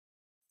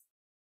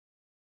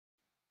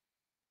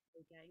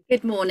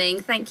Good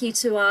morning. Thank you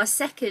to our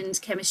second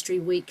Chemistry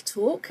Week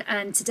talk.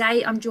 And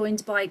today I'm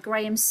joined by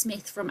Graham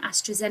Smith from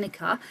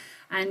AstraZeneca.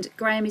 And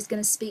Graham is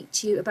going to speak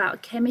to you about a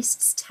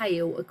chemist's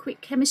tale, a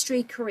quick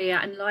chemistry career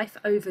and life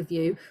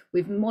overview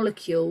with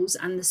molecules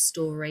and the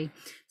story.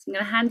 So I'm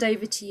going to hand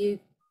over to you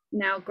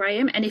now,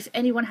 Graham. And if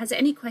anyone has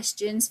any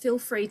questions, feel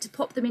free to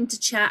pop them into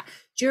chat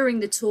during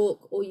the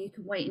talk, or you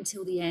can wait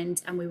until the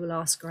end and we will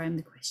ask Graham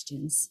the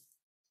questions.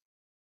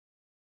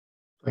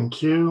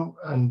 Thank you,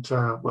 and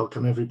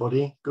welcome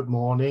everybody. Good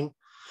morning.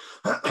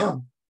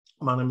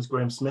 My name is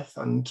Graham Smith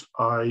and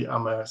I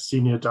am a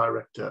Senior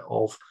Director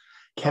of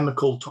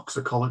Chemical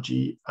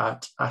Toxicology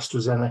at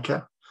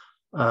AstraZeneca,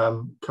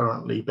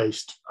 currently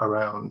based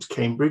around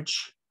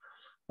Cambridge.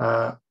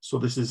 So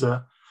this is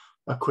a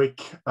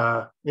quick,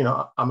 I'm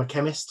a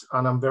chemist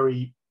and I'm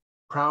very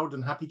proud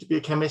and happy to be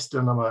a chemist,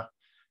 and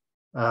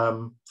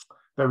I'm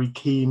very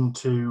keen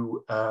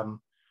to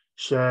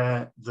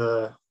share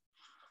the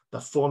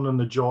fun and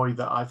the joy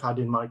that I've had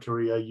in my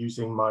career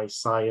using my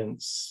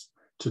science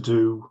to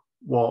do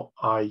what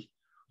I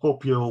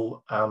hope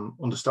you'll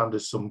understand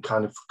as some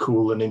kind of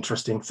cool and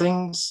interesting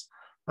things.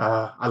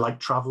 I like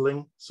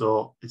traveling,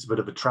 so it's a bit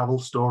of a travel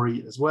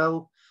story as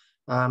well.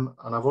 And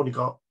I've only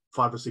got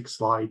 5 or 6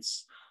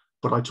 slides,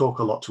 but I talk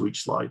a lot to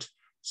each slide.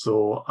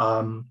 So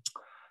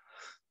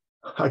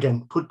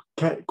again, put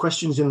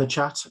questions in the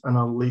chat and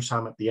I'll leave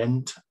time at the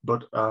end,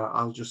 but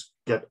I'll just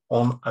get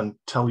on and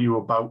tell you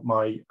about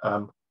my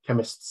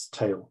chemist's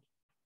tale.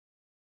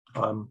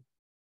 How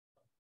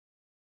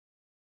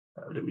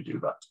do we do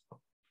that?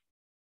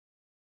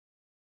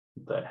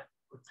 There.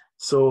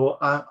 So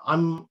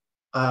I'm...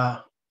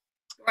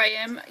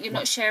 Graham, you're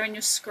not sharing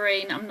your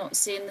screen. I'm not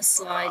seeing the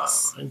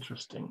slides.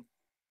 Interesting.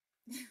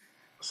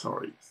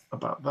 Sorry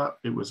about that.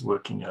 It was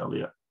working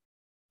earlier.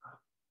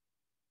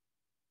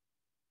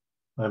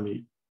 Let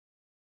me...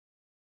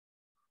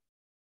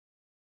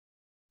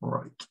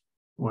 Right.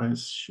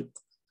 Where's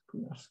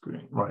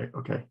screen? Right,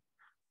 okay.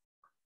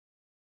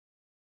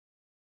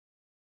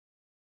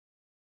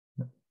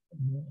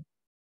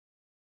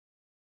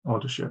 I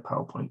want to share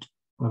PowerPoint.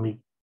 I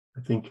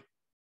think,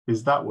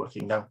 is that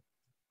working now?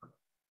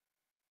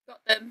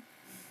 Got them.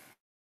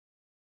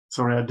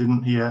 Sorry, I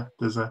didn't hear.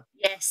 There's a...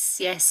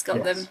 Yes,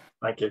 got them.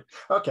 Thank you.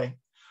 Okay.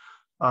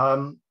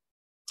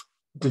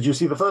 Did you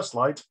see the first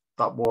slide?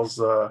 That was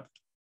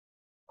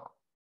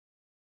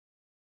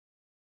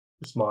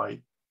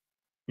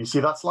you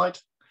see that slide?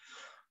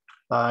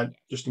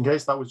 Just in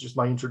case, that was just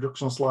my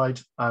introduction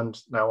slide, and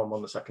now I'm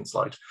on the second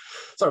slide.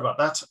 Sorry about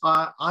that.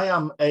 I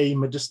am a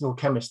medicinal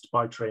chemist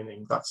by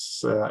training.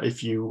 That's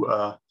if you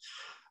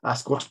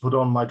ask what to put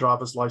on my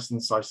driver's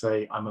license, I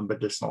say I'm a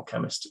medicinal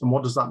chemist. And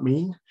what does that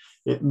mean?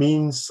 It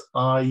means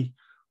I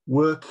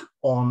work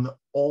on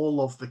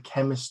all of the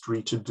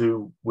chemistry to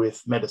do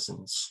with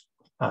medicines.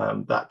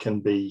 That can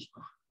be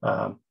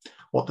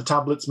what the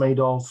tablet's made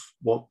of,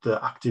 what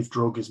the active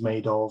drug is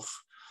made of,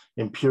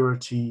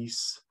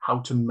 impurities, how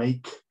to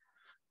make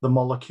the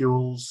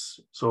molecules,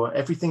 so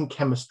everything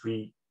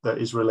chemistry that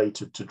is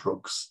related to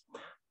drugs.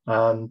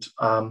 And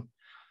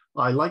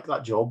I like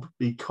that job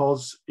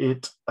because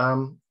it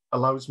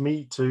allows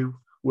me to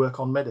work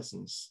on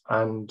medicines,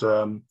 and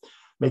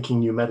making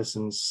new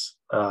medicines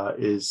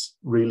is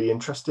really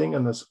interesting,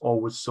 and there's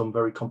always some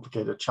very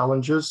complicated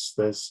challenges.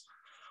 There's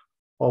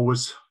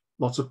always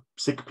lots of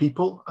sick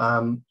people,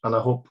 and I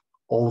hope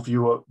all of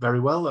you are very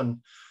well,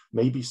 and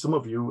maybe some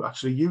of you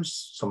actually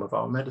use some of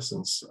our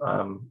medicines.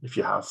 If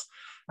you have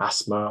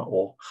asthma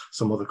or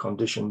some other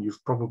condition,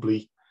 you've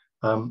probably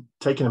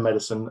taken a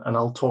medicine, and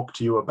I'll talk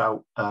to you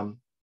about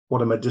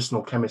what a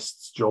medicinal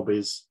chemist's job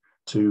is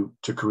to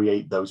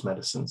create those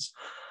medicines.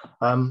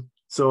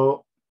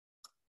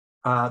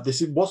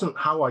 This wasn't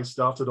how I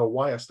started or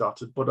why I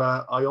started, but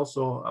I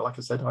also, like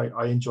I said,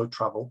 I enjoy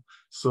travel.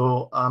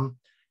 So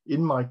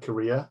in my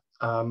career,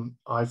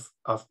 I've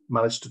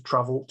managed to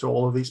travel to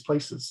all of these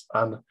places,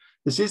 and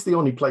this is the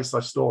only place I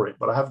store it,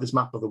 but I have this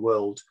map of the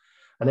world,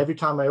 and every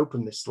time I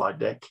open this slide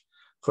deck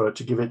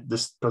to give it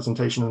this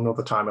presentation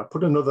another time, I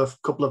put another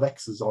couple of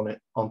X's on it,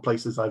 on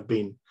places I've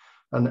been.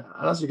 And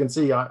as you can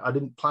see, I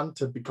didn't plan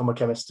to become a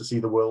chemist to see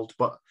the world,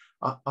 but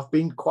I've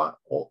been quite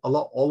a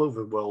lot all over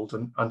the world,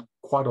 and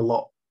quite a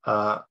lot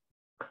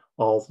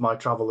of my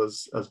travel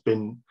has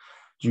been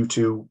due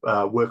to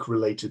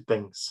work-related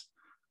things.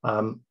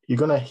 You're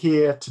going to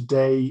hear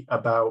today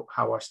about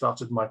how I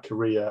started my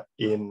career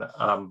in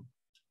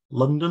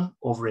London,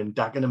 over in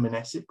Dagenham in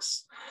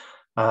Essex,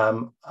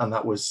 and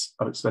that was,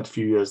 I spent a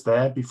few years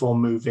there before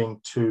moving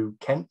to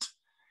Kent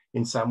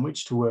in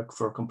Sandwich to work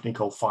for a company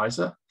called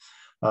Pfizer,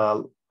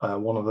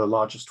 one of the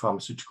largest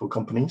pharmaceutical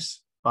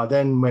companies. I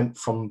then went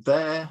from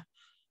there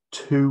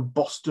to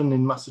Boston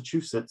in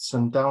Massachusetts,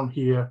 and down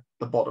here at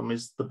the bottom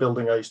is the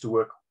building I used to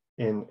work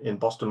in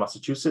Boston,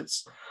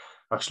 Massachusetts.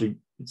 Actually,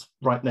 it's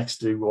right next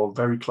to, or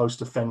very close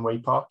to, Fenway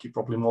Park. You're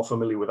probably more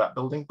familiar with that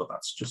building, but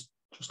that's just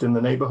in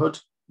the neighborhood.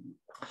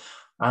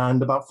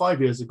 And about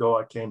 5 years ago,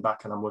 I came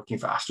back, and I'm working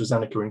for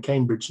AstraZeneca in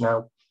Cambridge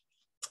now,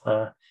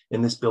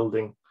 in this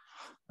building.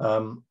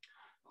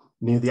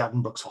 near the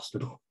Addenbrooke's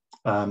Hospital.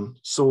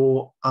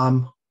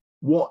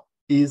 What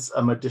is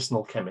a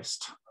medicinal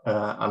chemist?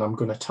 And I'm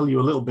going to tell you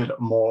a little bit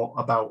more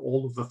about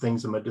all of the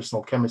things a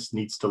medicinal chemist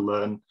needs to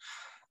learn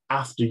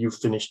after you've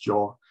finished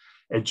your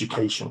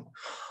education.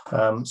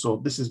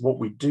 So this is what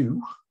we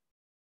do.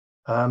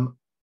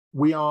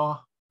 We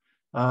are,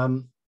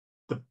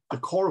 the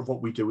core of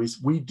what we do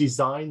is we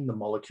design the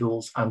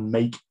molecules and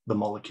make the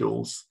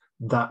molecules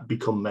that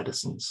become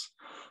medicines.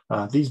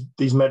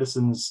 These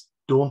medicines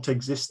don't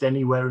exist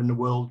anywhere in the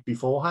world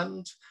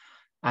beforehand.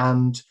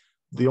 And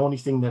the only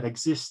thing that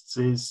exists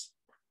is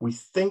we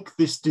think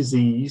this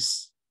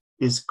disease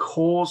is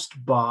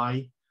caused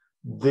by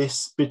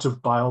this bit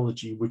of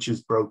biology which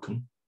is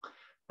broken.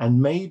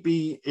 And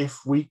maybe if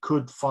we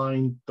could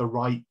find the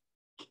right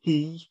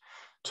key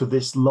to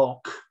this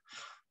lock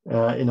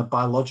in a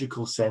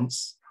biological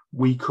sense,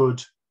 we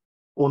could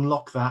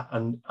unlock that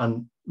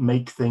and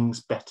make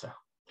things better.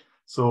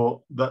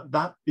 So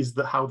that is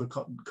how the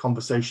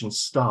conversations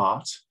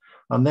start.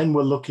 And then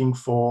we're looking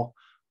for,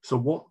 so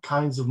what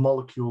kinds of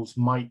molecules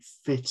might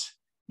fit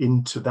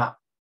into that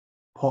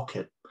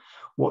pocket?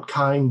 What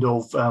kind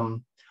of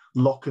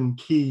lock and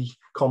key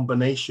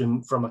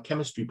combination from a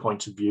chemistry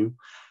point of view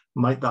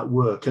might that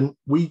work? And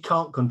we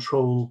can't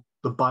control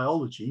the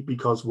biology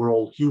because we're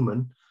all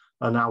human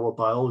and our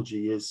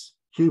biology is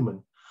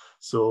human.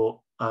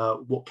 So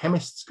what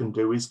chemists can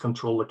do is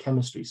control the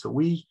chemistry. So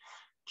we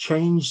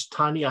change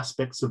tiny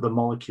aspects of the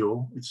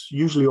molecule. It's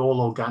usually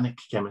all organic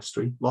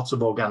chemistry, lots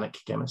of organic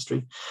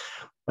chemistry.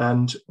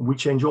 And we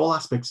change all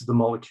aspects of the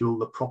molecule,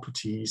 the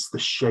properties, the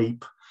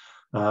shape,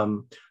 the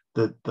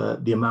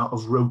amount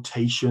of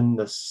rotation,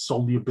 the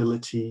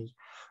solubility,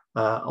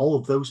 all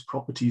of those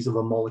properties of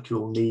a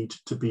molecule need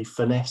to be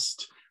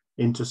finessed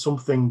into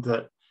something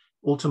that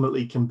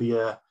ultimately can be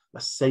a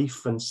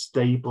safe and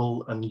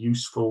stable and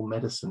useful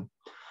medicine.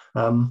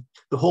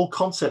 The whole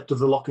concept of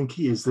the lock and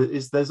key is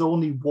that there's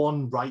only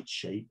one right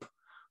shape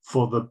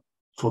for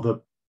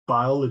the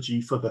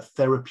biology, for the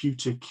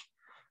therapeutic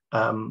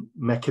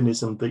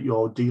mechanism that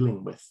you're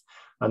dealing with.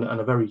 And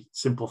a very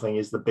simple thing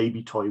is the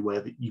baby toy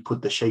where you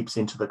put the shapes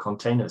into the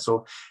container.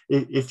 So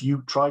if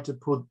you try to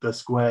put the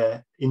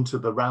square into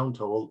the round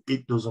hole,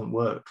 it doesn't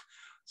work.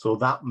 So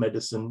that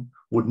medicine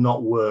would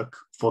not work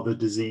for the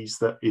disease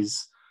that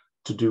is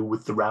to do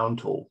with the round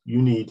hole.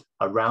 You need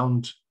a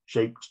round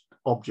shaped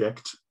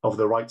object of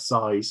the right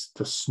size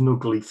to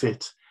snugly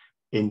fit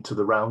into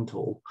the round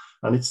hole.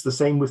 And it's the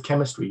same with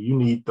chemistry. You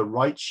need the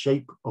right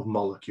shape of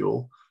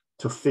molecule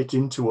to fit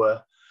into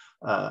a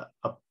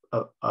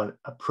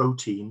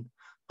protein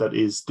that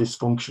is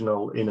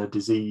dysfunctional in a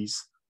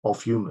disease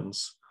of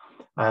humans.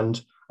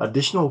 And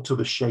additional to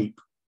the shape,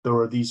 there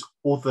are these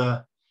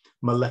other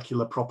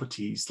molecular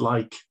properties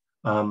like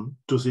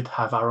does it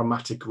have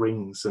aromatic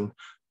rings, and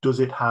does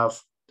it have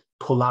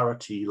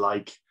polarity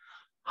like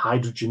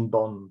hydrogen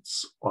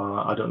bonds?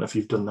 I don't know if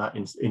you've done that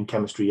in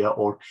chemistry yet,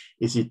 or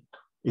is it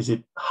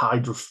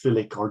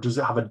hydrophilic, or does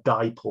it have a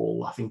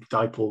dipole? I think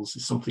dipoles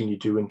is something you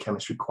do in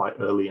chemistry quite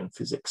early in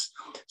physics.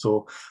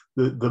 So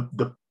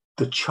the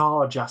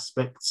charge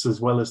aspects as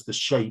well as the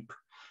shape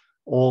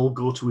all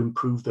go to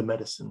improve the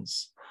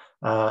medicines.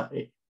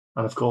 And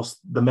of course,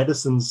 the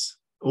medicines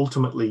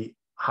ultimately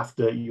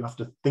you have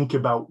to think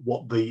about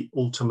what the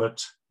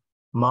ultimate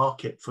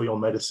market for your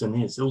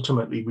medicine is.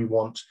 Ultimately, we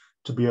want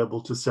to be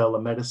able to sell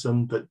a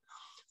medicine that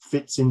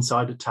fits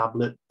inside a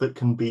tablet that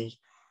can be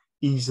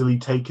easily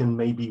taken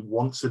maybe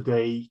once a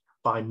day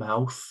by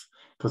mouth,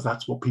 because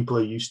that's what people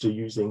are used to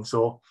using.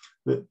 So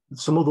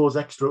some of those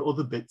extra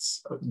other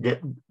bits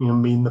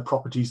mean the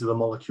properties of the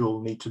molecule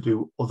need to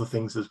do other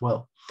things as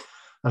well.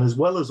 And as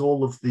well as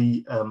all of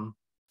the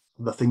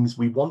things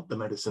we want the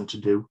medicine to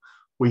do,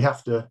 we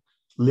have to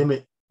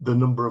limit the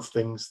number of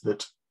things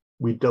that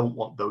we don't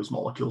want those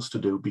molecules to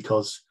do,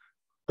 because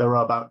there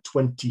are about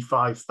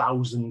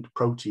 25,000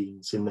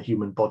 proteins in the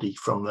human body.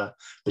 From the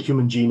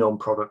Human Genome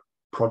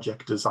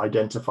Project has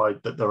identified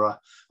that there are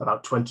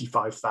about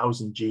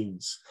 25,000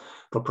 genes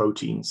for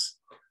proteins.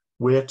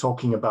 We're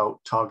talking about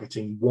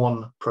targeting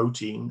one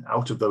protein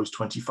out of those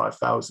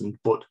 25,000,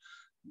 but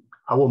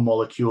our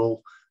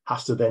molecule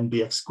has to then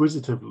be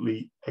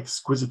exquisitely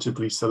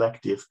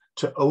selective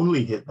to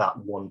only hit that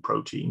one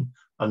protein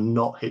and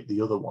not hit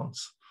the other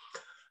ones.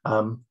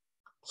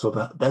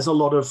 So there's a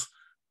lot of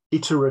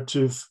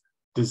iterative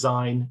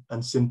design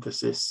and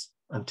synthesis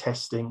and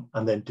testing,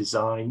 and then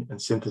design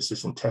and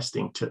synthesis and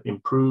testing to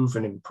improve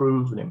and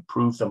improve and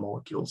improve the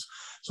molecules.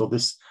 So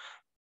this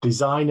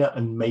designer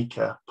and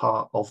maker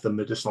part of the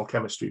medicinal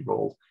chemistry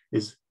role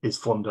is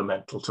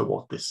fundamental to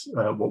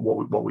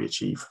what we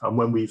achieve. And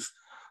when we've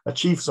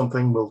achieved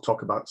something, we'll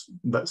talk about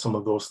some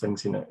of those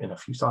things in a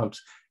few times.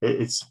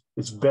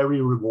 It's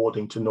very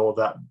rewarding to know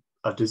that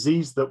a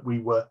disease that we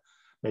were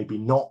maybe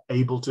not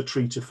able to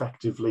treat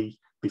effectively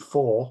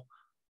before,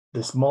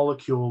 this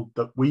molecule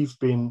that we've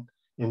been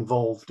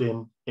involved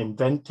in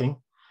inventing,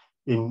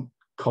 in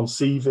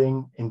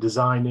conceiving, in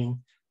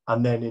designing,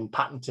 and then in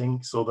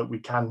patenting, so that we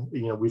can,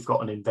 we've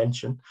got an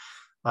invention.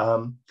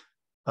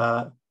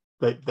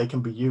 they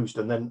can be used,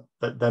 and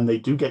then they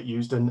do get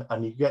used,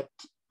 and you get,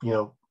 you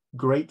know,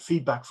 great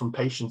feedback from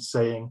patients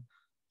saying,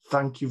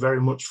 thank you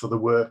very much for the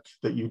work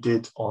that you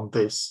did on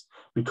this,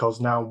 because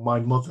now my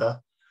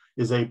mother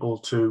is able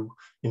to,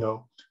 you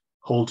know,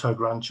 hold her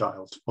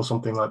grandchild or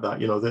something like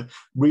that. You know, that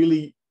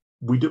really,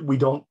 we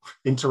don't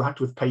interact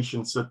with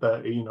patients at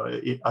the, you know,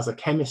 as a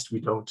chemist,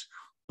 we don't.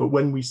 But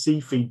when we see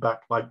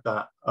feedback like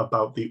that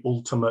about the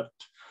ultimate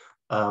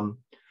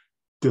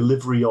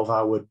delivery of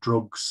our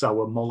drugs,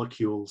 our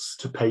molecules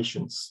to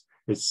patients,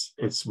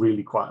 it's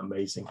really quite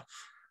amazing.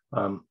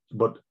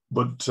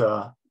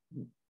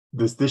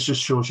 This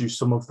just shows you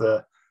some of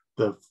the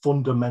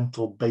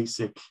fundamental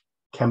basic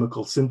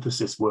chemical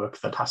synthesis work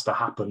that has to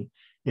happen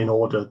in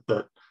order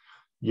that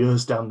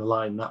years down the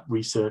line that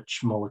research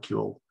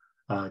molecule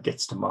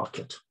gets to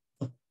market.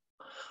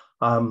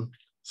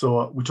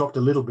 So we talked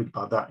a little bit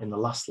about that in the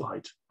last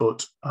slide,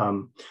 but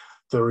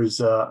there is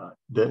the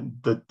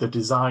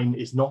design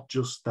is not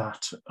just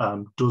that,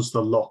 does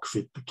the lock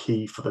fit the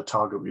key for the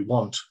target we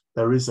want?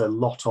 There is a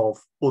lot of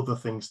other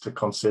things to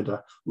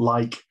consider,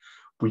 like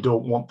we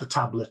don't want the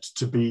tablet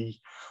to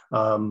be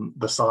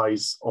the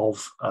size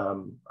of,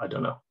 I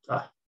don't know,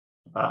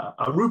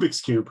 a Rubik's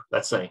Cube,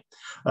 let's say,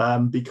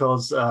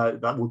 because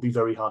that would be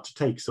very hard to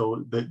take.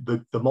 So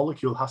the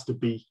molecule has to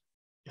be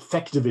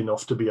effective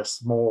enough to be a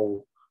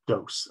small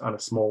dose and a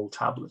small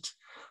tablet.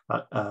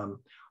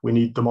 We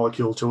need the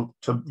molecule to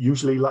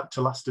usually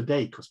to last a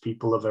day, because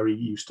people are very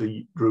used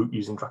to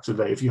using drugs a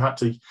day. If you had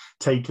to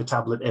take a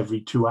tablet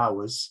every 2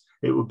 hours,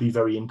 it would be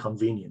very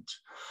inconvenient.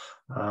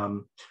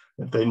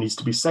 It needs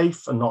to be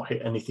safe and not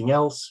hit anything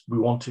else. We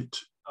want it,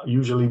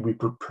 usually we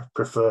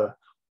prefer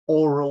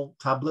oral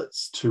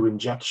tablets to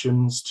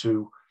injections,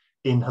 to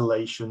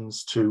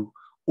inhalations, to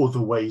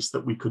other ways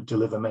that we could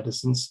deliver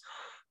medicines.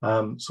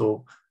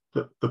 So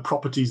the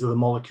properties of the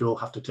molecule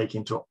have to take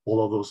into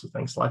all of those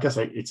things. Like I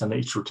say, it's an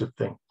iterative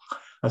thing.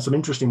 And some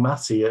interesting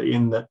maths here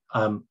in that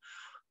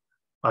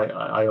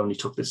I only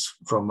took this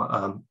from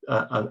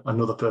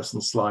another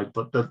person's slide,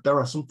 but there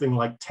are something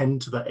like 10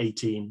 to the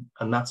 18,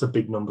 and that's a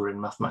big number in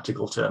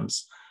mathematical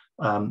terms,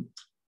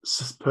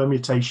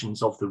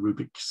 permutations of the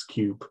Rubik's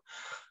Cube.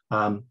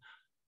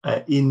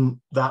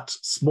 In that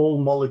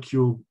small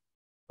molecule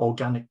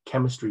organic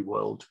chemistry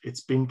world,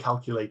 it's been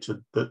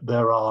calculated that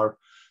there are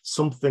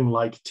something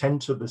like 10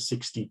 to the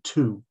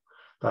 62,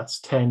 that's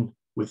 10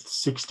 with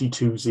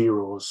 62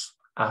 zeros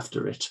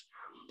after it,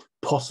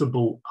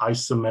 possible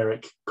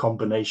isomeric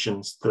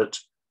combinations that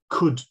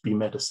could be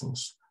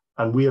medicines.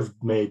 And we have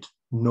made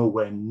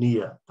nowhere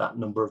near that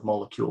number of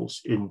molecules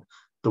in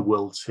the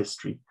world's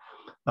history.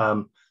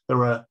 There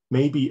are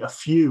maybe a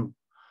few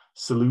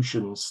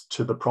solutions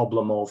to the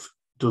problem of,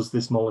 does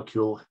this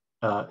molecule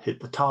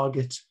hit the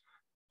target?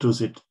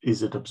 Is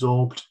it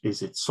absorbed?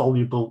 Is it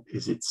soluble?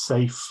 Is it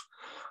safe?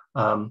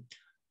 And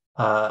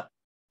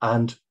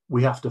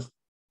we have to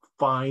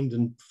find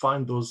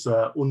those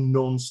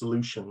unknown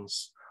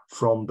solutions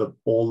from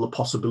all the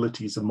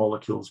possibilities of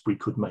molecules we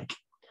could make.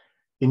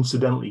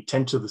 Incidentally,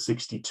 10 to the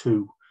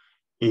 62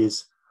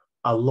 is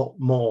a lot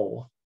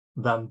more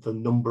than the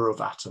number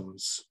of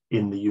atoms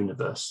in the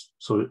universe.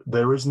 So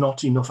there is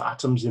not enough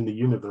atoms in the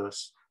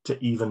universe to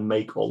even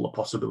make all the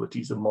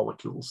possibilities of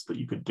molecules that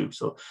you could do.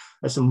 So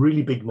there's some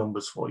really big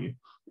numbers for you.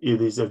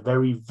 It is a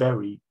very,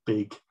 very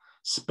big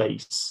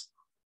space,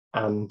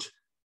 and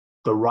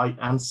the right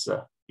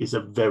answer is a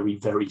very,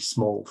 very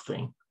small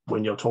thing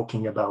when you're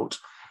talking about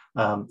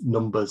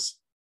numbers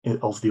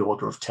of the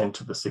order of 10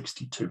 to the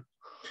 62,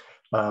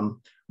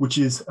 which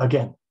is,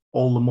 again,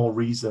 all the more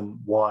reason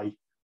why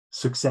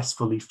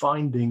successfully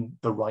finding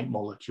the right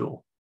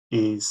molecule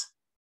is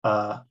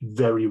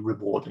very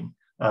rewarding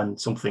and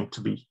something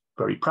to be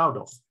very proud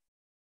of.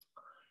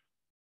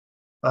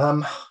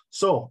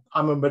 So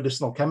I'm a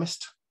medicinal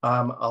chemist.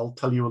 I'll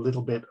tell you a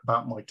little bit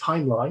about my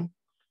timeline,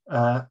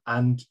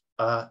 and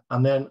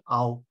then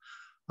I'll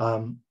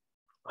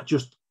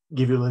just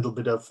give you a little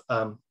bit of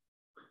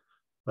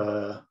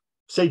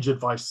sage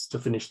advice to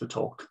finish the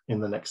talk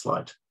in the next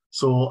slide.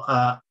 So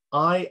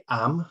I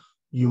am,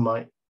 you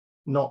might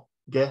not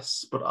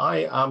guess, but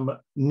I am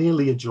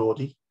nearly a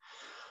Geordie.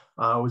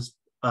 I was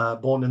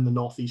born in the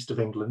northeast of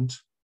England,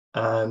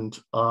 and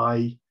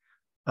I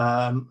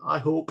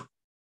hope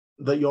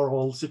that you're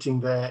all sitting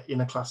there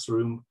in a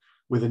classroom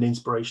with an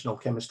inspirational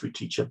chemistry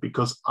teacher,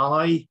 because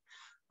I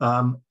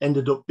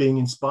ended up being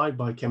inspired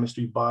by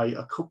chemistry by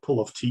a couple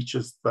of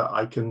teachers that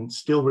I can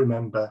still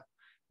remember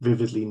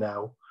vividly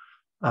now.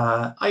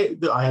 I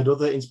had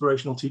other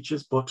inspirational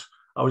teachers, but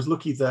I was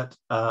lucky that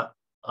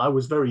I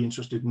was very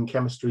interested in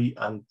chemistry,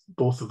 and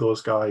both of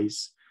those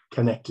guys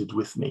connected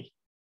with me.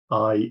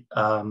 I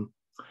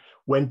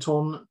went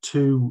on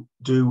to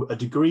do a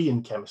degree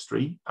in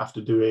chemistry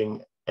after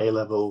doing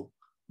A-level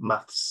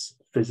maths,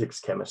 physics,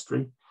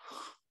 chemistry.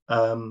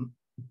 And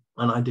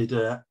I did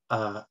a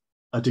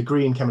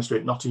degree in chemistry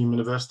at Nottingham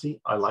University.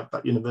 I like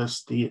that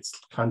university. It's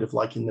kind of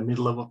like in the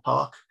middle of a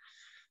park.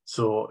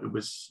 So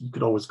you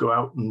could always go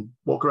out and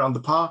walk around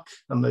the park,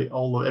 and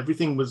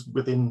everything was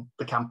within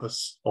the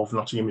campus of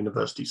Nottingham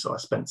University. So I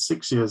spent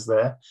 6 years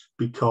there,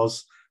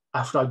 because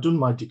after I'd done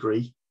my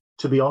degree,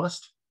 to be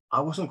honest,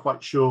 I wasn't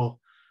quite sure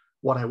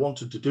what I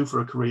wanted to do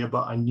for a career,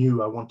 but I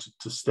knew I wanted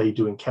to stay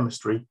doing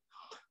chemistry.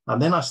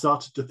 And then I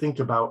started to think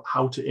about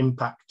how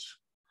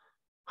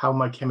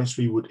my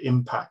chemistry would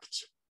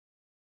impact,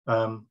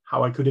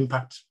 how I could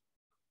impact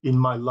in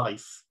my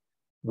life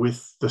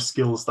with the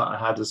skills that I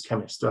had as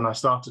chemist. And I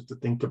started to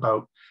think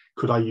about,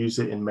 could I use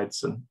it in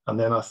medicine? And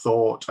then I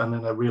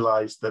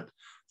realized that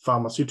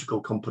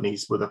pharmaceutical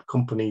companies were the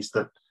companies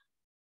that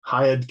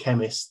hired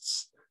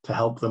chemists to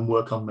help them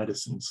work on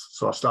medicines.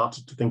 So I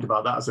started to think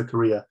about that as a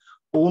career,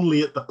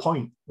 only at the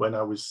point when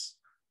I was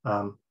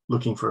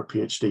looking for a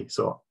PhD.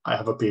 So I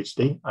have a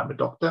PhD, I'm a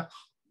doctor.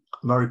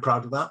 I'm very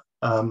proud of that.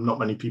 Not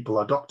many people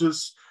are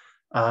doctors,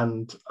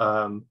 and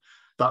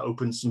that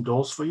opens some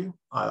doors for you,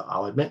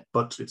 I'll admit,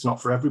 but it's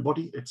not for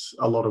everybody. It's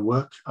a lot of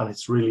work, and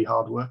it's really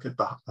hard work at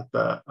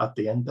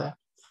the end there.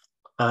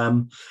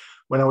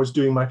 When I was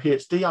doing my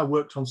PhD, I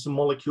worked on some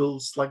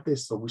molecules like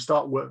this. So we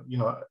start work,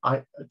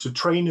 to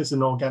train as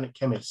an organic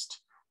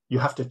chemist, you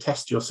have to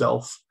test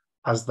yourself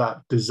as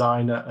that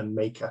designer and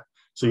maker.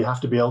 So you have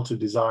to be able to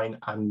design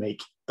and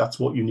make. That's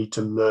what you need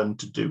to learn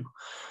to do.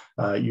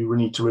 You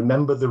need to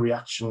remember the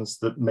reactions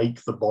that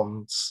make the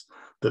bonds,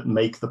 that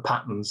make the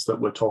patterns that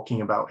we're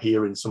talking about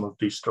here in some of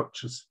these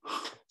structures.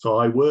 So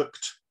I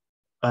worked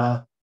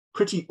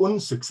pretty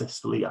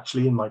unsuccessfully,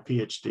 actually, in my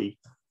PhD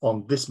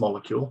on this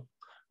molecule,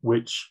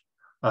 which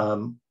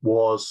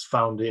was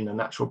found in a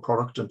natural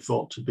product and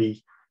thought to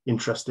be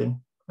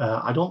interesting.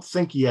 I don't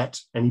think yet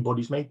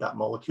anybody's made that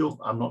molecule,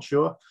 I'm not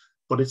sure,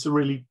 but it's a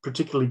really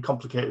particularly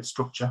complicated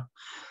structure.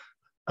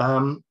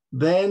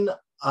 Then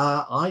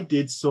I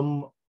did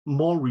some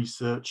more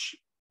research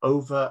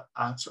over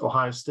at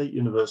Ohio State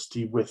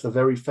University with a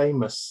very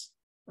famous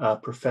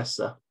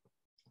professor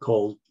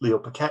called Leo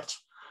Paquette.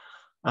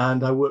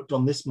 And I worked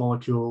on this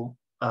molecule,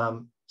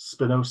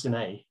 spinosyn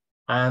A.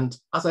 And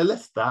as I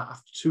left that,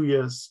 after 2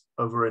 years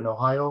over in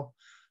Ohio,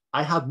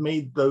 I had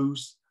made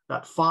that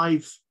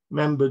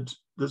 5-membered,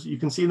 you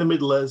can see in the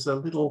middle, there's a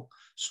little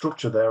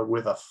structure there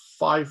with a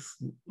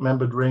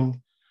 5-membered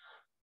ring,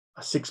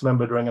 a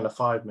 6-membered ring, and a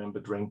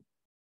 5-membered ring.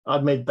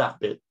 I'd made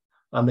that bit.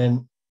 And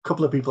then a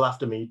couple of people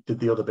after me did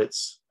the other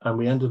bits. And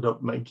we ended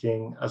up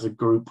making, as a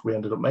group,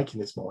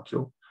 this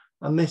molecule.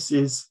 And this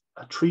is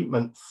a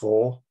treatment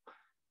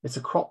it's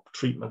a crop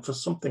treatment for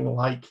something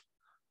like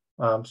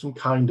some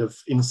kind of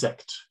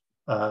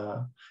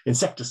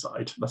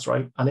insecticide, that's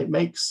right. And it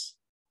makes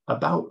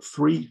about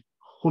 $300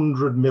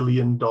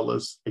 million a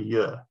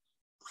year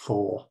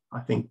for, I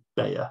think,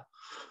 Bayer,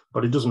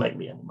 but it doesn't make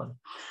me any money.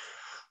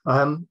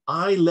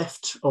 I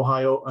left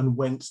Ohio and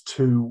went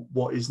to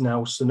what is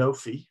now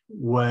Sanofi,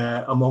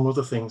 where, among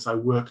other things, I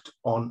worked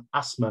on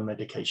asthma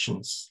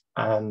medications.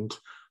 And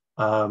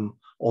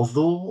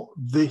although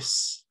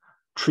this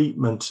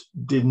treatment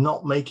did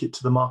not make it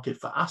to the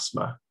market for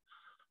asthma,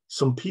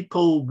 some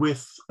people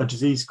with a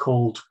disease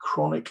called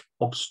chronic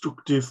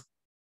obstructive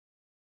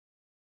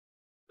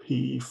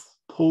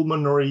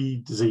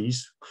pulmonary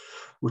disease,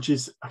 which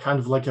is a kind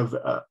of like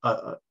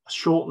a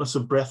shortness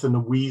of breath and a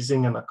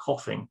wheezing and a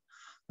coughing.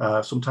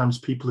 Sometimes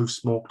people who've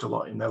smoked a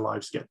lot in their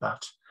lives get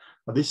that.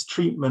 This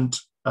treatment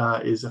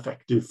is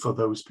effective for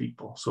those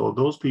people. So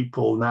those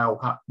people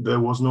now, there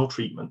was no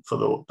treatment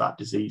for that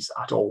disease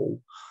at all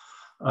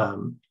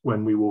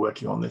when we were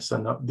working on this.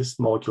 And this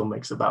molecule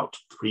makes about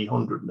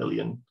 $300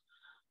 million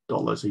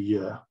a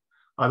year.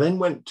 I then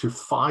went to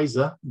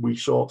Pfizer. We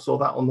saw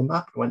that on the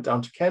map. I went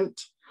down to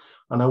Kent,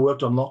 and I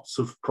worked on lots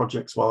of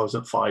projects while I was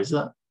at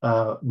Pfizer,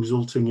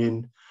 resulting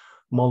in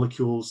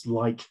molecules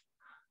like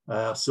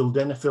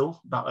sildenafil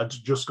that had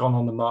just gone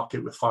on the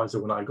market with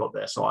Pfizer when I got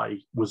there. So I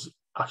was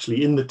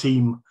actually in the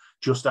team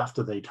just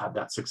after they'd had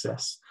that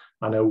success.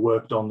 And I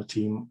worked on the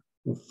team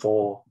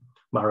for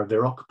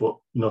Maraviroc, but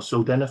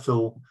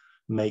sildenafil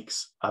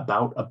makes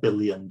about $1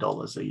 billion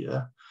a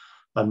year,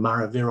 and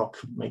Maraviroc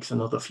makes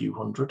another few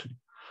hundred.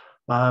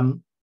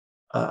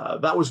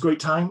 That was a great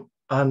time,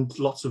 and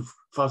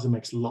Pfizer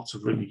makes lots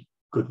of really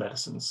good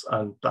medicines,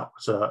 and that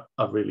was a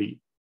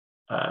really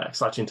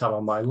exciting time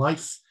of my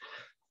life.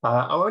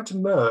 I went to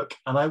Merck,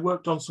 and I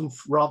worked on some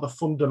rather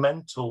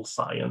fundamental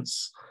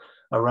science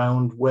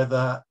around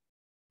whether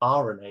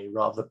RNA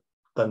rather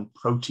than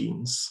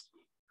proteins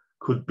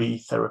could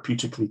be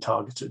therapeutically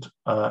targeted.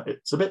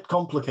 It's a bit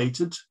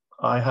complicated.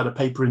 I had a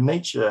paper in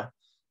Nature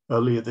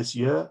earlier this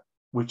year,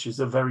 which is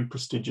a very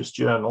prestigious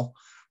journal.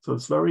 So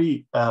it's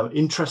very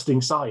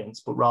interesting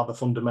science, but rather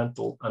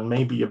fundamental, and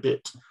maybe a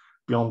bit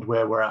beyond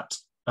where we're at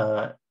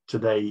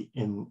today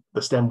in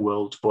the STEM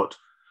world, but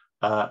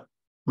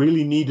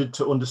really needed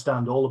to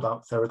understand all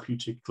about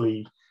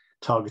therapeutically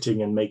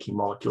targeting and making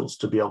molecules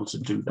to be able to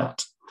do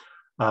that.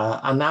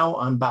 And now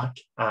I'm back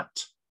at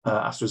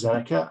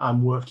AstraZeneca.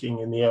 I'm working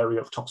in the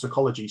area of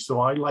toxicology. So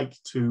I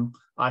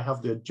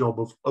have the job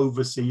of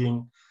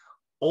overseeing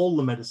all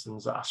the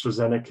medicines at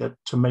AstraZeneca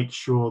to make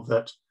sure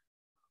that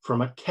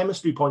from a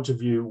chemistry point of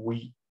view,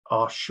 we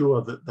are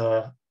sure that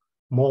they're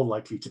more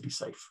likely to be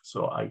safe.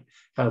 So I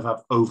kind of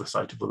have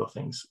oversight of other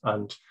things.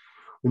 And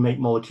we make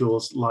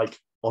molecules like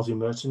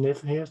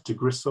osimertinib here,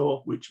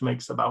 Tagrisso, which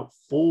makes about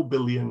 $4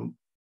 billion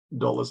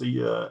a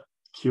year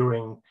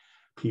curing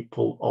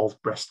people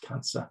of breast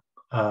cancer,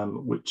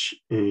 which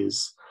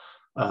is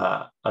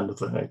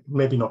another,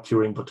 maybe not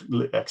curing, but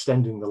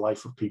extending the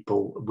life of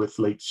people with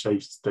late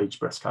stage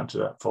breast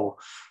cancer for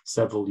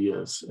several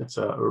years. It's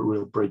a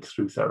real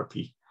breakthrough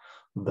therapy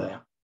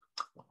there.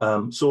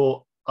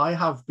 So I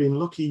have been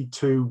lucky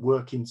to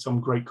work in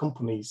some great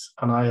companies,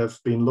 and I have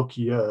been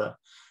luckier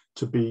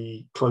to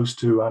be close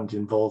to and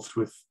involved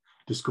with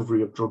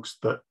discovery of drugs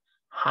that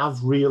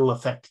have real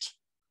effect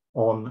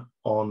on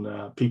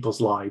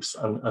people's lives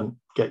and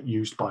get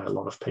used by a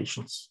lot of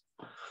patients.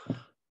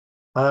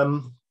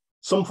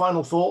 Some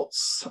final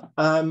thoughts.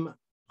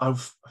 I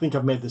think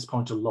I've made this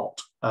point a lot.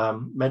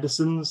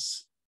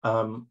 Medicines,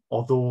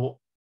 although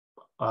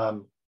I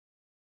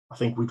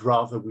think we'd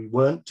rather we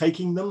weren't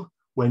taking them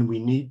when we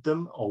need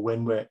them or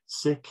when we're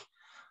sick,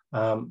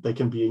 they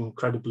can be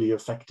incredibly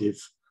effective.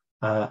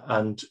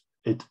 And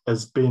it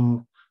has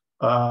been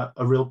a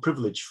real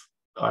privilege,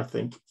 I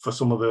think, for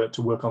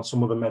to work on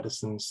some of the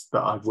medicines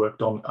that I've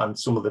worked on, and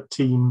some of the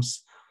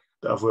teams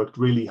that have worked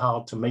really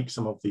hard to make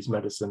some of these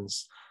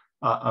medicines.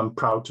 I'm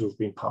proud to have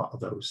been part of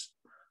those.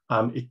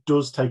 It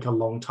does take a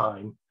long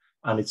time,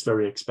 and it's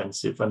very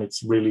expensive, and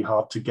it's really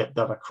hard to get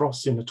that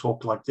across in a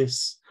talk like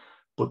this,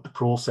 but the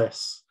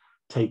process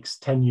takes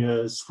 10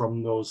 years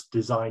from those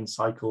design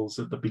cycles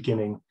at the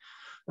beginning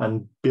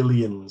and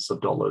billions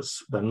of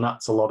dollars. Then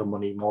that's a lot of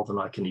money, more than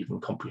I can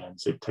even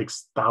comprehend. So it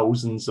takes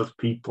thousands of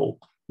people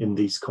in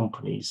these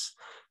companies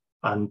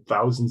and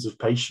thousands of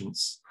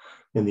patients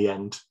in the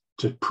end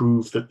to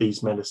prove that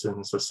these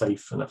medicines are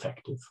safe and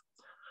effective.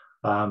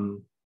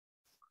 One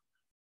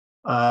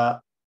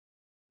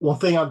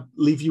thing I'd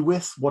leave you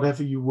with,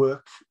 whatever you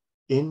work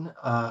in,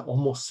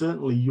 almost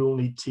certainly you'll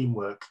need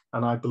teamwork.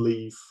 And I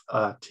believe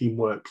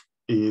teamwork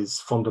is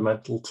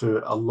fundamental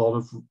to a lot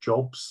of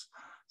jobs.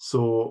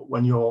 So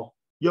when you're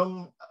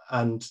young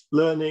and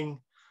learning,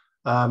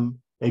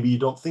 maybe you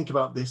don't think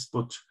about this,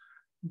 but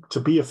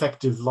to be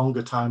effective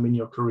longer time in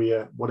your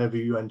career, whatever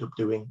you end up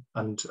doing,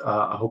 and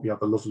I hope you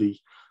have a lovely,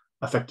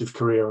 effective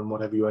career in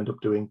whatever you end up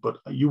doing, but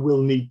you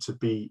will need to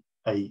be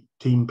a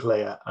team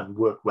player and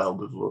work well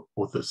with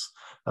others.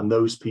 And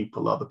those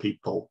people are the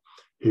people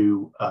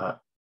who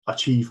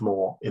achieve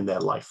more in their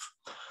life.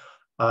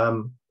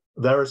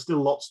 There are still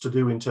lots to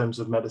do in terms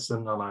of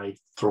medicine, and I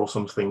throw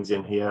some things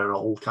in here,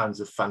 all kinds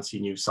of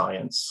fancy new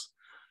science.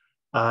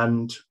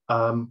 And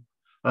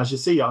as you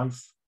see, I've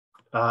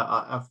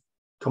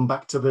come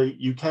back to the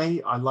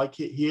UK. I like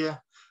it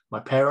here. My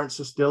parents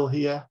are still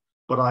here,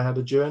 but I had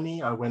a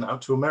journey. I went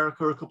out to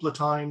America a couple of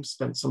times,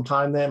 spent some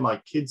time there.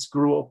 My kids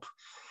grew up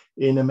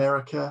in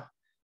America.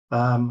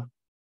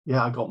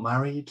 Yeah, I got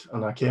married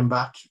and I came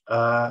back.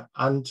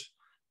 And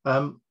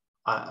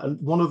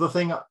one other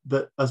thing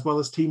that, as well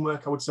as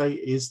teamwork, I would say,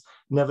 is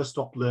never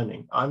stop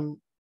learning. I'm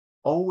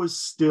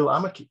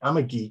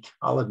a geek,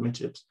 I'll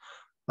admit it.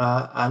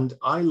 And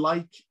I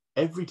like,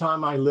 every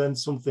time I learn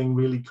something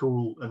really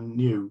cool and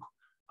new,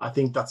 I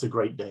think that's a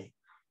great day.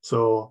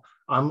 So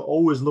I'm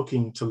always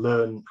looking to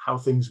learn how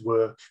things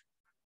work,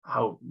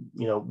 how,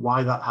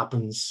 why that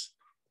happens.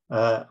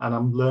 And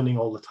I'm learning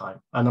all the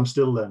time, and I'm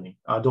still learning.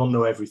 I don't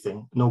know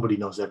everything. Nobody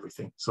knows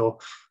everything. So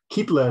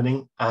keep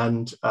learning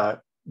and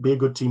be a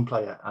good team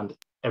player, and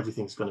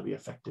everything's going to be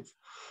effective.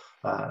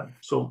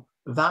 So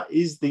that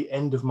is the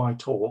end of my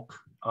talk.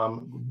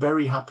 I'm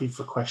very happy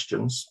for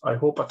questions. I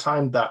hope I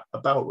timed that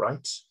about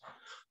right.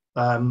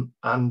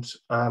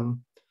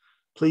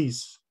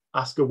 Please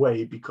ask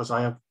away, because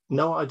I have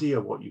no idea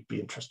what you'd be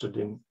interested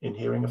in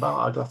hearing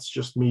about. That's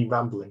just me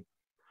rambling.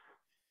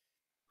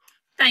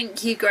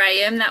 Thank you,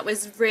 Graham. That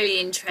was really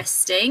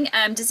interesting.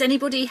 Does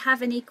anybody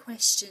have any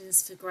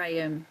questions for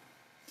Graham?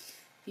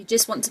 If you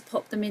just want to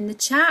pop them in the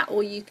chat,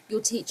 or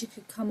your teacher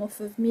could come off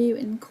of mute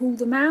and call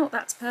them out,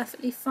 that's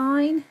perfectly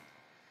fine.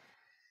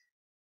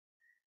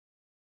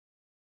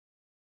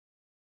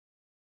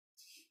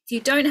 If you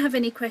don't have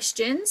any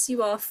questions,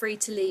 you are free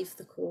to leave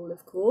the call,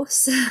 of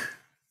course.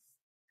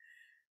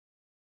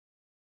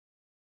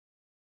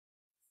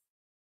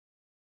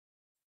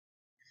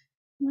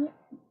 No.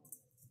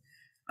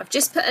 I've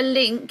just put a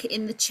link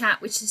in the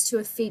chat, which is to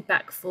a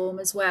feedback form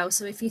as well.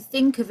 So if you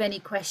think of any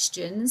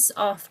questions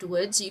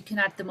afterwards, you can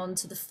add them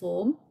onto the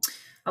form.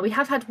 We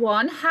have had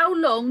one. How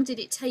long did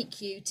it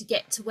take you to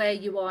get to where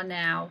you are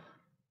now?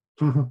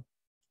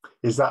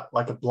 Is that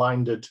like a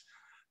blinded,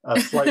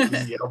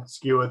 slightly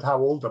obscured, how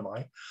old am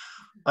I?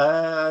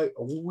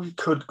 We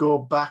could go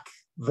back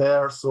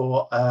there.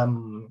 So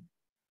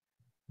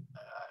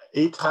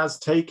it has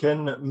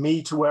taken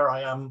me to where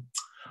I am.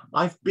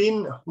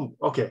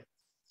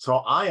 So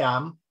I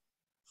am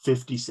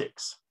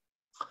 56.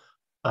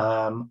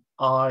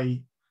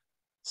 I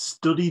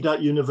studied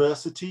at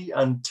university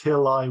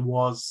until I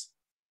was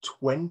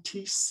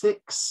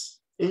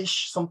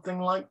 26-ish, something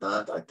like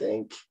that, I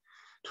think,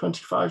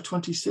 25,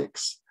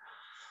 26.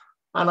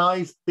 And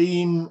I've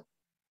been,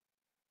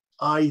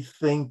 I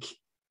think,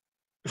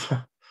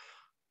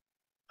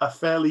 a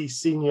fairly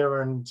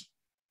senior and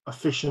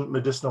efficient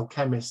medicinal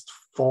chemist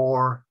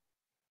for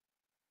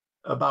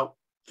about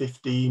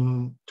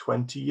 15,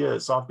 20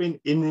 years. So I've been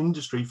in the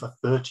industry for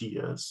 30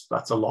 years.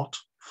 That's a lot.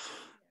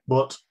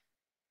 But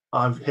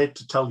I hate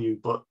to tell you,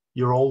 but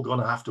you're all going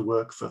to have to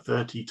work for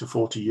 30 to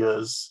 40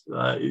 years.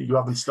 You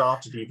haven't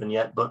started even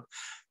yet, but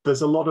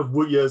there's a lot of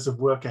years of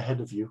work ahead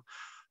of you.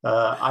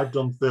 I've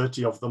done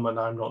 30 of them and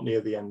I'm not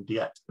near the end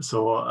yet.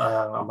 So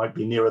I might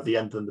be nearer the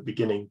end than the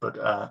beginning, but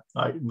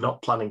I'm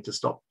not planning to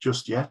stop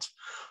just yet.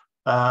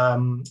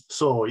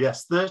 So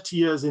yes, 30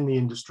 years in the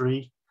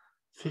industry,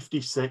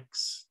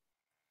 56,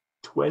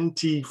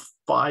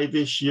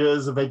 25-ish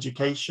years of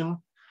education.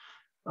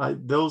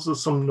 Those are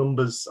some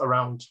numbers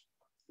around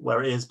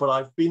where it is, but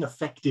I've been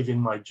effective in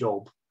my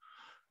job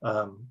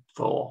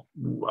for,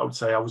 I would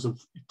say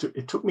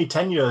it took me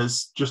 10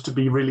 years just to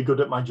be really good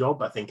at my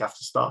job, I think,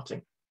 after starting.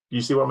 Do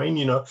you see what I mean?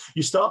 You know,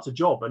 you start a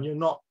job and you're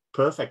not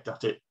perfect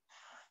at it.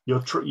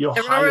 You're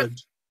hired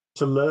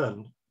to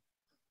learn.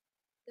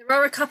 There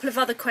are a couple of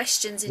other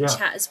questions in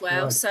chat as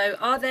well. Right. So,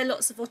 are there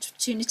lots of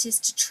opportunities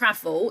to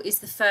travel is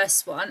the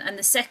first one. And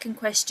the second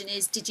question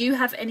is, did you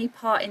have any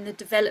part in the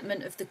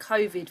development of the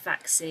COVID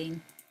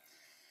vaccine?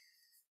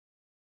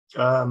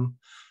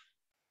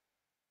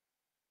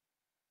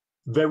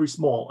 Very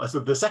small. So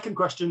the second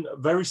question,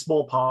 very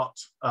small part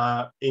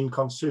in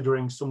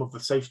considering some of the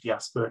safety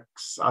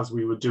aspects as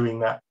we were doing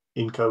that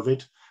in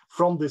COVID.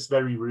 From this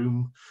very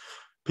room,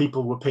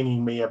 people were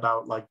pinging me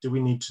about, like, do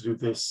we need to do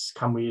this?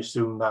 Can we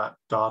assume that?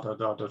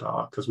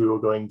 Because we were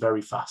going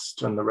very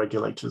fast and the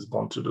regulators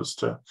wanted us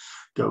to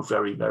go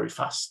very, very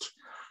fast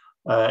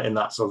in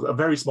that. So a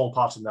very small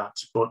part in that.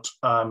 But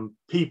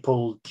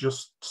people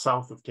just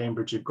south of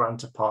Cambridge at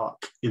Granta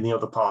Park, in the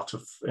other part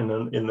of, in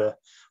the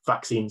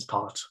vaccines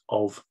part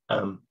of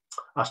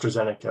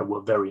AstraZeneca,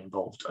 were very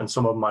involved. And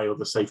some of my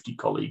other safety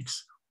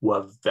colleagues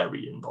were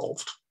very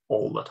involved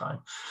all the time.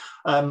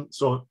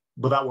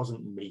 But that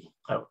wasn't me.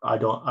 I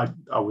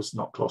was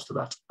not close to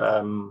that.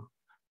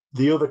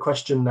 The other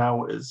question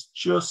now is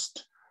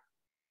just,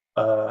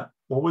 what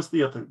was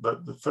the other,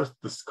 the first,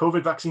 this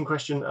COVID vaccine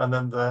question, and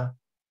then the...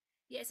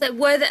 Yeah, so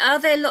are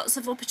there lots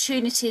of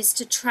opportunities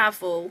to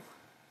travel?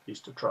 There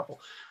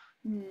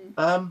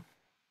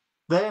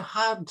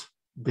had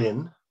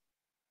been,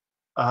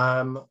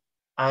 and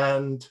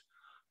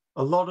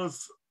a lot of,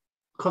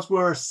 because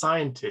we're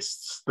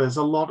scientists, there's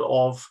a lot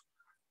of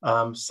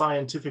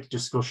scientific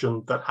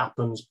discussion that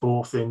happens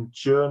both in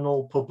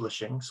journal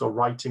publishing, so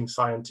writing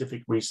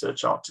scientific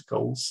research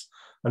articles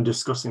and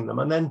discussing them,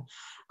 and then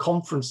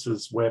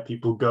conferences where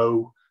people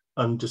go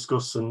and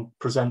discuss and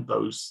present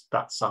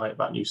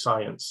that new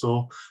science.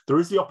 So there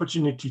is the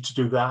opportunity to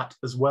do that,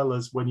 as well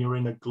as when you're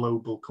in a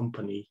global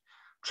company,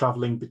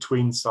 traveling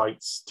between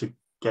sites to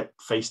get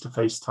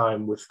face-to-face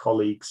time with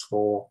colleagues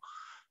for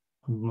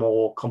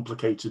more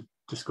complicated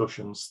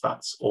discussions.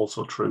 That's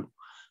also true.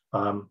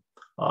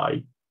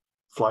 I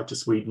fly to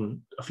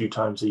Sweden a few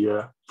times a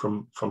year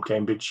from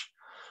Cambridge.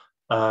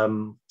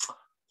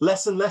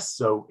 Less and less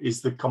so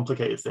is the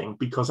complicated thing,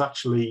 because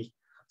actually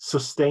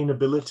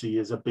sustainability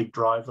is a big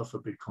driver for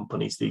big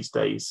companies these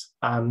days.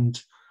 And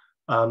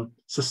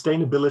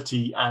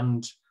sustainability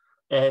and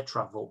air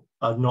travel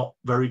are not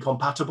very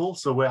compatible.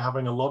 So we're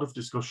having a lot of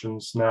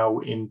discussions now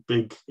in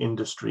big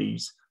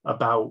industries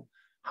about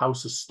how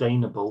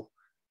sustainable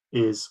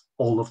is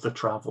all of the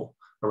travel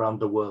around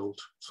the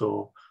world.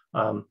 So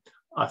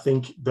I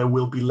think there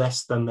will be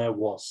less than there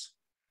was.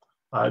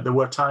 There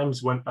were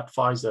times at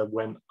Pfizer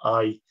when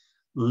I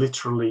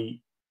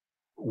literally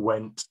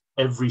went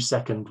every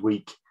second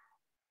week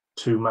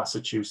to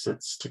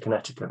Massachusetts, to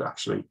Connecticut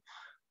actually,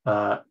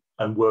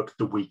 and worked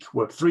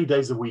 3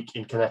 days a week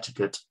in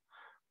Connecticut,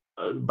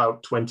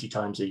 about 20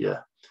 times a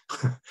year.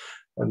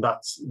 And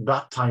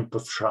that type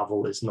of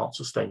travel is not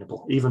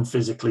sustainable, even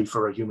physically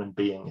for a human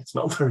being. It's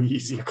not very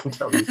easy, I can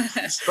tell you.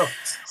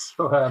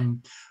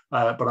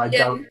 But I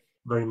doubt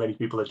very many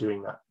people are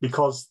doing that,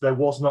 because there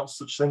was not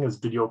such thing as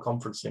video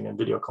conferencing, and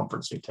video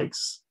conferencing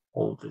takes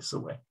all of this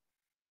away.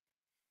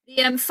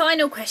 The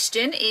final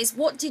question is,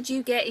 what did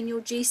you get in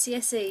your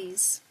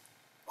GCSEs?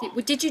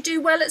 Did you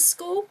do well at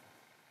school?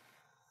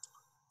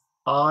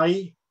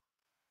 I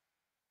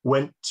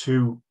went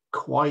to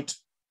quite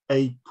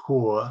a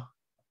poor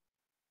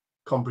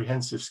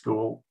comprehensive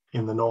school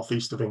in the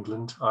northeast of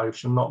England. I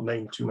shall not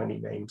name too many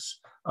names.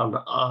 And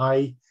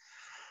I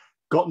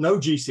got no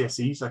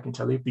GCSEs, I can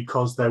tell you,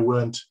 because there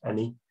weren't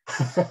any,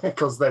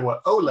 because there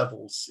were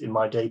O-levels in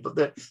my day, but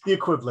the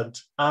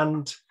equivalent.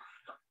 And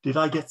did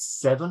I get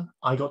 7?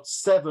 I got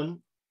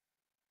 7,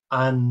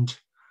 and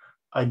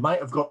I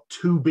might have got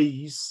 2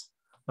 Bs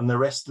and the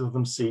rest of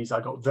them Cs. I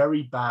got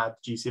very bad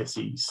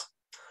GCSEs.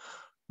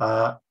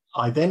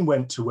 I then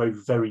went to a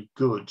very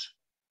good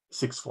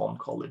sixth form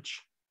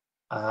college,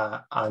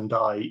 and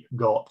I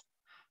got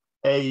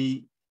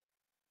A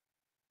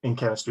in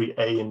chemistry,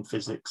 A in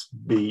physics,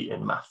 B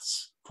in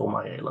maths for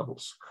my A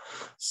levels.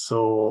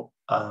 So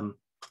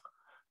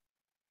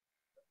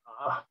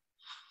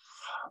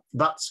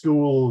that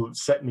school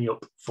set me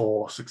up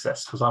for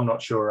success, because I'm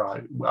not sure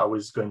I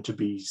was going to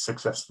be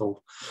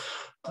successful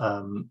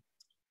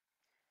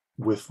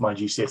with my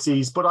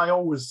GCSEs, but I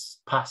always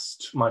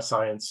passed my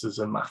sciences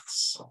and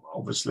maths,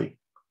 obviously,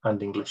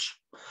 and English,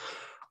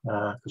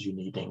 because you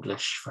need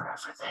English for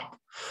everything.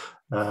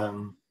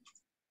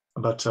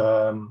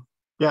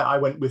 Yeah, I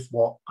went with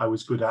what I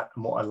was good at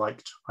and what I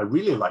liked. I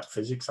really liked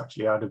physics,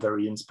 actually. I had a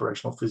very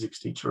inspirational physics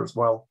teacher as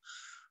well.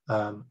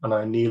 And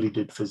I nearly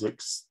did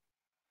physics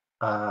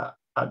at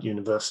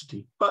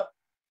university, but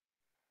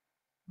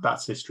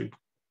that's history.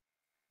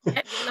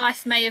 Yep, your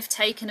life may have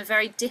taken a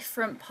very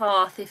different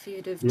path if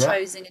you'd have Yeah,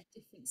 chosen a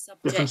different different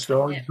subject, wouldn't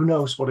story. it? Who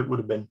knows what it would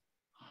have been?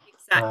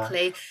 Uh,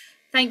 Exactly.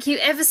 Thank you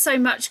ever so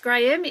much,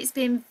 Graham. It's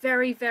been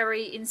very,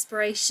 very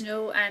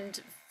inspirational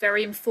and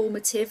very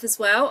informative as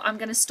well. I'm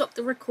going to stop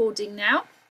the recording now.